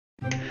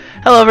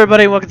Hello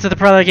everybody, welcome to the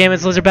Product Game.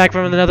 It's Lizard back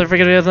from another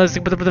freaking video.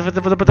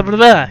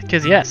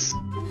 Cause yes.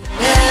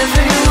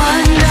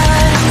 Everyone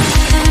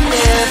does, and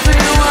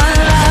everyone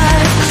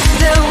lies.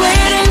 They're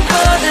waiting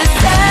for the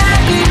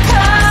second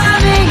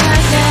coming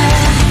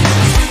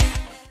again.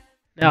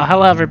 Now,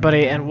 hello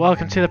everybody, and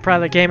welcome to the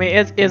Product Game.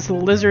 It is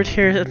Lizard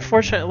here.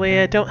 Unfortunately,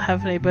 I don't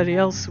have anybody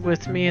else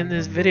with me in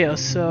this video,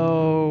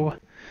 so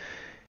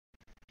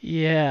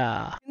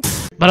yeah.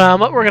 But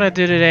what we're gonna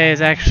do today is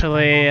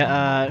actually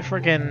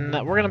we're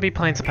gonna be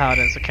playing some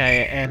Paladins,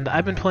 okay? And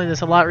I've been playing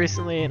this a lot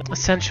recently, and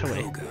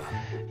essentially,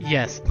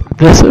 yes,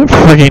 this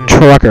friggin'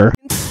 trucker,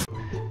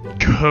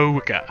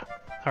 kOgA.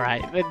 All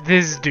right,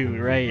 this dude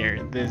right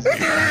here, this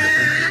dude.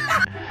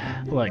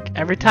 Look,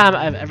 every time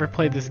I've ever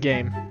played this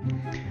game,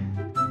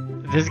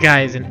 this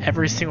guy is in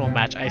every single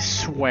match. I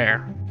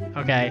swear,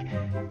 okay?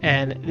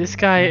 And this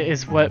guy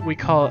is what we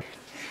call.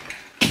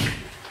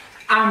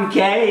 I'm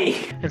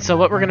gay! And so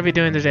what we're going to be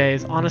doing today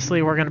is,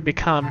 honestly, we're going to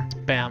become,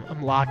 bam,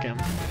 unlock him,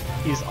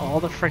 use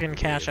all the friggin'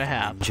 cash I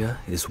have. kOgA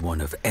is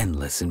one of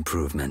endless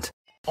improvement.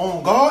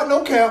 On guard,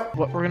 no cap.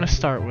 What we're going to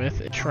start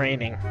with,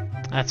 training.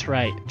 That's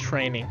right,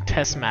 training,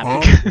 test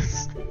map,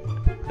 because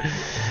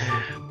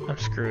I'm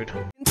screwed.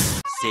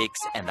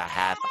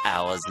 6.5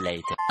 hours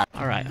later.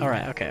 Alright,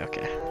 okay.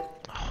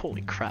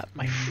 Holy crap,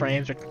 my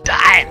frames are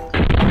dying!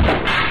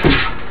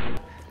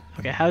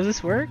 Okay, how does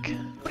this work?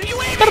 What are you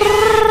waving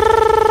at?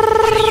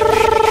 What are you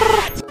waving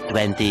at?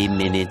 20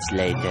 minutes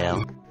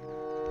later.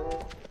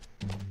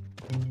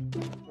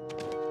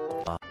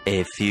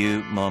 A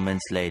few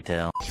moments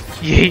later.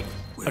 Yeet!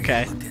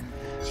 Okay.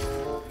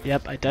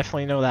 Yep, I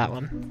definitely know that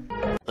one.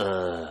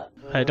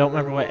 I don't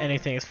remember what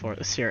anything is for.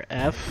 This here,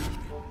 F.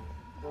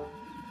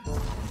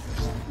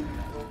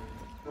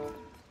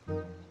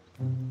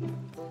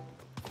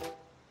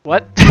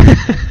 What?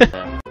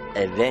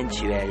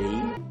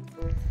 Eventually.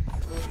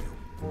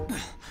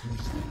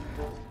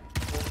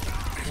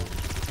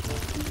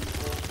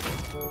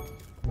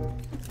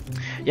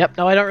 Yep,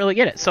 no, I don't really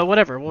get it. So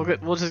whatever,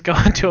 we'll just go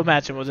into a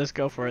match and we'll just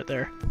go for it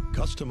there.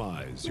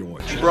 Customize your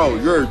Bro,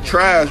 you're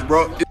trash,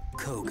 bro.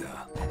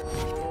 kOgA.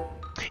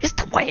 It's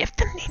the way of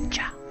the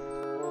ninja.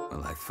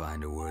 Will I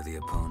find a worthy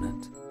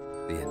opponent?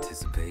 The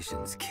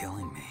anticipation's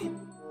killing me.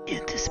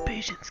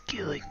 Anticipation's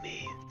killing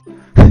me.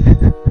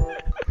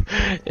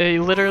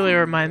 It literally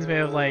reminds me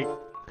of like,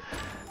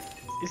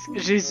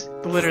 she's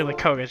literally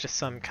kOgA, just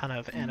some kind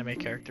of anime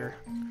character.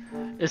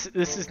 This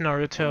is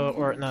Naruto,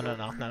 or no,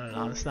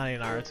 it's not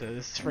even Naruto.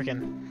 This is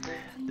freaking,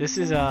 this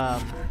is I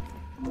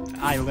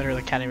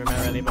literally can't even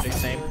remember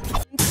anybody's name.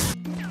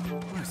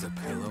 Where's a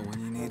pillow when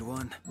you need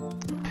one?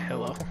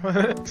 Pillow.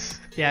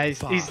 Yeah,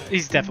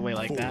 he's definitely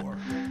like that.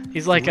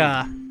 He's like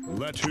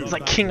he's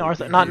like King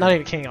Arthur, not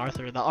even King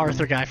Arthur, the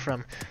Arthur guy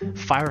from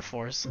Fire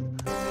Force.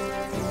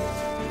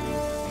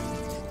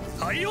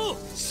 Hayo,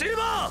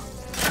 Silver!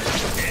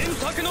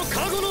 Entaku no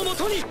kago no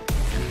moto ni!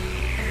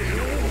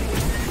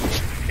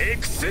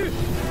 X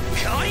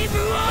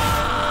Kaibu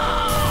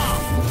wa!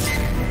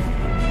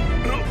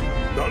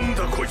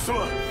 Nanda koitsu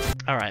wa?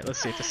 Alright, let's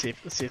see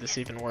if this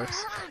even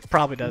works.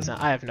 Probably doesn't.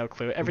 I have no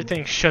clue.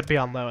 Everything should be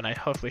on low and I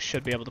hopefully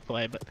should be able to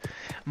play, but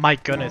my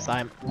goodness,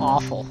 I'm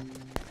awful.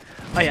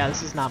 Oh yeah,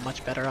 this is not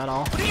much better at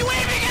all. What are you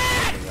waving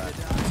at?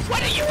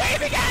 What are you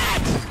waving at?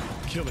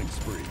 Killing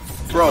spree.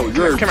 Bro,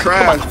 you're Come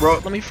trash, on. bro.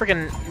 Let me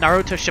friggin'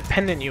 Naruto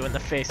Shippuden you in the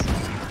face.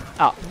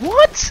 Oh,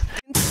 what?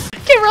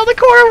 Came around the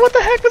corner, what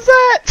the heck was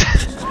that?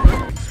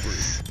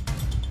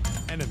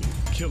 Enemy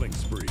killing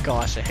spree.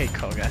 Gosh, I hate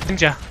kOgA.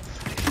 Ninja.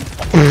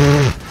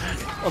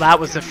 Well, that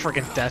was a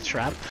friggin' death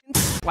trap.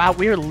 Wow,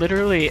 we are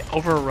literally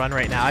overrun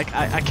right now.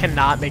 I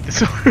cannot make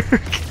this work.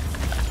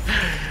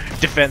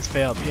 Defense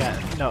failed. Yeah,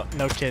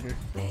 no kidding.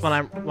 When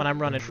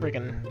I'm running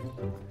friggin'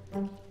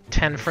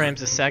 10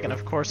 frames a second,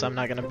 of course I'm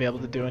not gonna be able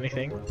to do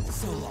anything.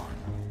 So long.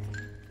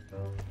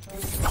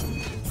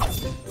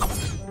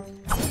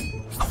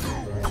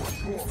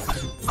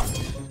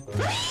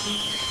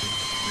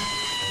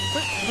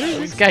 What is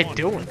this guy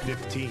doing?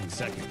 15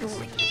 seconds.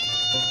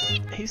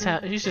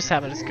 He's just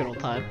having his good old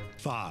time.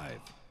 5,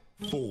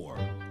 4,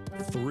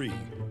 3,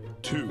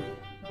 2,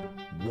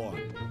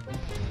 1.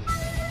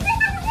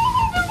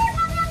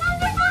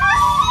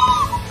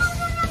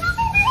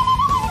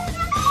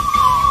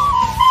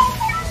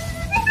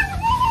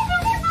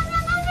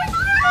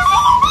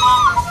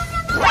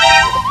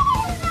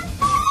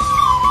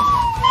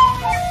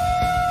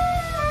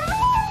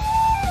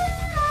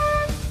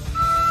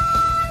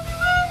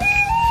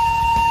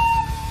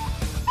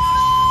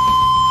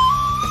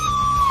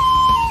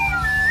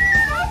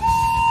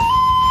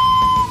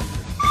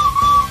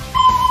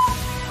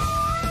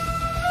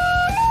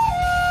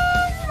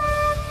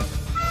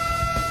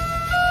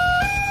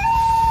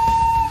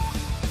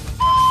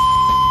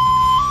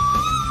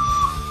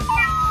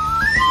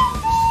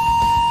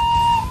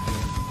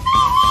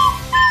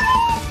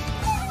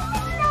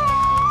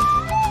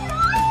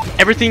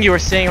 Everything you were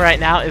saying right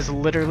now is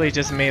literally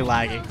just me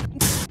lagging.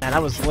 Man,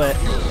 that was lit.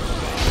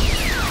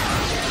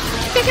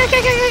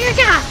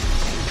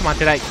 Come on,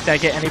 did I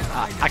get any?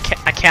 I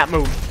can't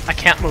move. I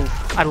can't move.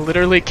 I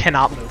literally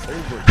cannot move.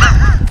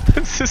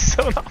 This is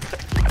so not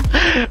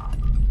fair.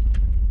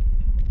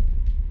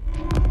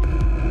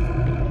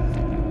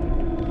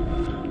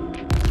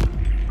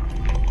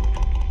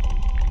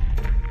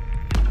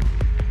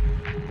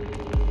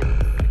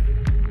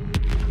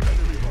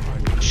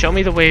 Show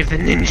me the wave, the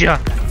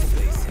ninja.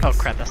 Oh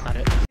crap, that's not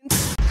it.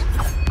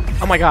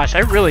 Oh my gosh, I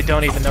really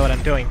don't even know what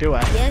I'm doing, do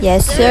I?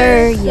 Yes,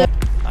 sir. Yep.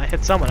 I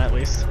hit someone at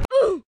least.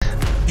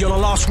 You're the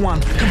last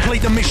one.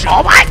 Complete the mission.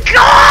 Oh my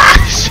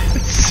gosh!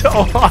 It's so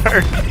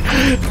hard.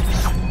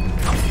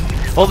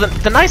 Well,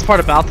 the nice part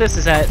about this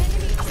is that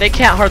they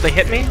can't hardly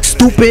hit me.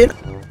 Stupid.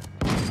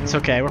 It's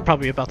okay, we're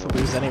probably about to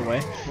lose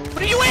anyway.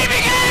 What are you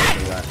aiming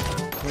at?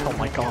 Oh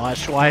my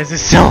gosh, why is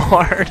this so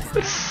hard?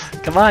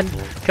 Come on,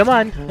 come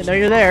on, I know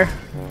you're there.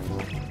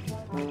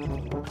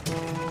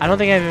 I don't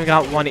think I've even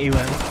got one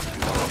elim.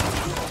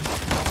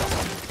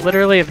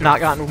 Literally have not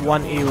gotten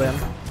one elim.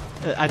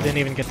 I didn't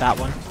even get that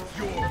one.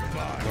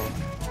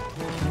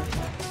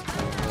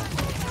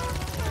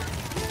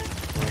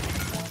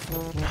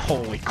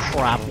 Holy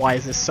crap, why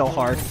is this so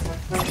hard?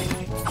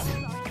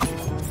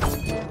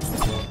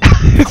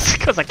 It's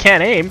because I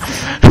can't aim.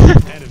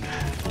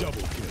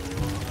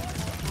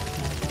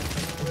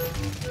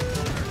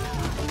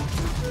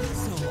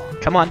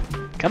 Come on,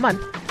 come on.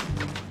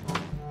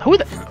 Who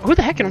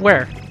the heck and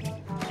where?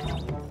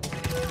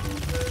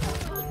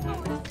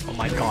 Oh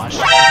my gosh.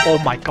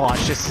 Oh my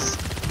gosh, this is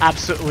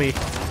absolutely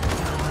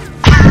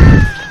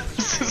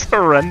this is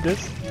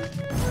horrendous.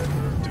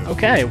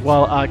 Okay,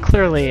 well,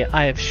 clearly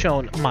I have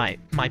shown my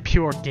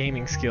pure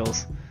gaming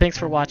skills. Thanks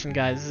for watching,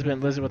 guys. This has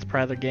been Lizard with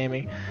Prather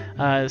Gaming.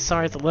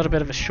 Sorry it's a little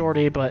bit of a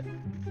shorty, but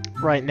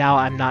right now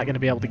I'm not going to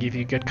be able to give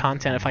you good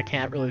content if I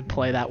can't really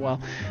play that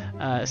well.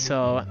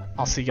 So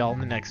I'll see y'all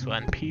in the next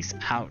one. Peace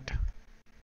out.